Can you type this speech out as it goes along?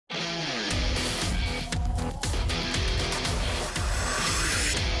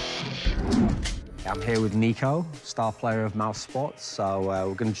I'm here with NiKo, star player of mousesports. So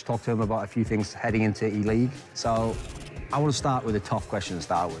we're going to talk to him about a few things heading into E-League. So I want to start with a tough question to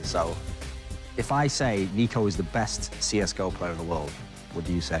start with. So if I say NiKo is the best CSGO player in the world, what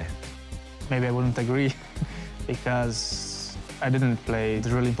do you say? Maybe I wouldn't agree because I didn't play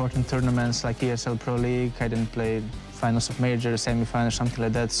the really important tournaments like ESL Pro League. I didn't play finals of major, semi-finals, something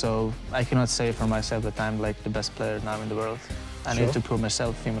like that. So I cannot say for myself that I'm like the best player now in the world. I need to prove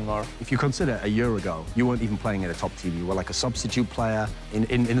myself even more. If you consider a year ago, you weren't even playing at a top team. You were like a substitute player.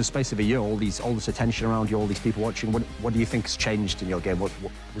 In the space of a year, all this attention around you, all these people watching. What do you think has changed in your game?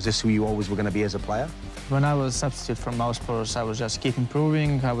 Was this who you always were going to be as a player? When I was substitute from mousesports, I was just keep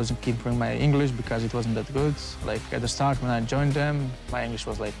improving. I was keep improving my English because it wasn't that good. Like at the start when I joined them, my English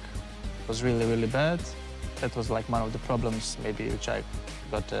was really, really bad. That was like one of the problems maybe which I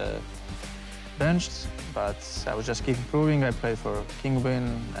got benched. But I was just keep improving. I played for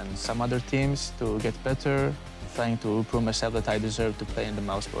Kingwin and some other teams to get better, trying to prove myself that I deserve to play in the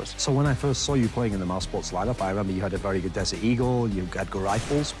mousesports. So when I first saw you playing in the mousesports lineup, I remember you had a very good Desert Eagle, you had good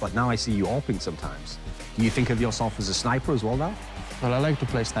rifles, but now I see you AWPing sometimes. Do you think of yourself as a sniper as well now? Well, I like to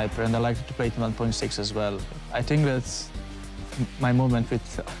play sniper and I like to play it in 1.6 as well. I think that my movement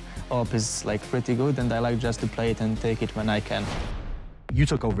with AWP is like pretty good and I like just to play it and take it when I can. You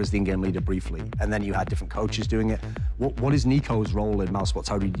took over as the in-game leader briefly, and then you had different coaches doing it. What is NiKo's role in mousesports?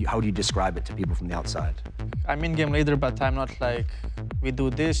 How do you describe it to people from the outside? I'm in-game leader, but I'm not like, we do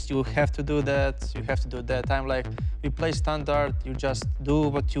this, you have to do that, you have to do that. I'm like, we play standard, you just do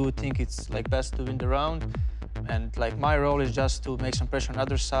what you think it's like best to win the round. And like my role is just to make some pressure on the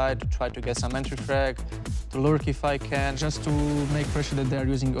other side, to try to get some entry frag, to lurk if I can, just to make pressure that they're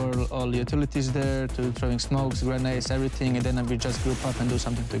using all the utilities there, to throwing smokes, grenades, everything, and then we just group up and do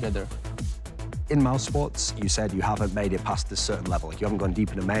something together. In mousesports, you said you haven't made it past this certain level. Like you haven't gone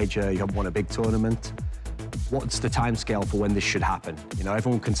deep in a major, you haven't won a big tournament. What's the time scale for when this should happen? You know,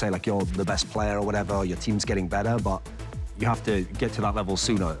 everyone can say like you're the best player or whatever, or your team's getting better, but you have to get to that level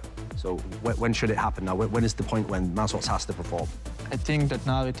sooner. So when should it happen now? When is the point when mousesports has to perform? I think that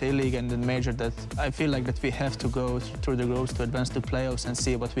now with A-League and the major that I feel like that we have to go through the groups to advance to playoffs and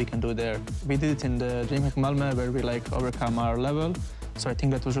see what we can do there. We did it in the DreamHack Malmö where we like overcome our level. So I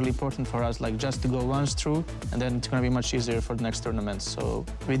think that was really important for us, like just to go once through and then it's going to be much easier for the next tournament. So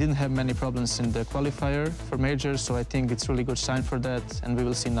we didn't have many problems in the qualifier for majors, so I think it's a really good sign for that and we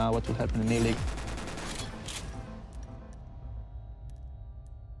will see now what will happen in E-League.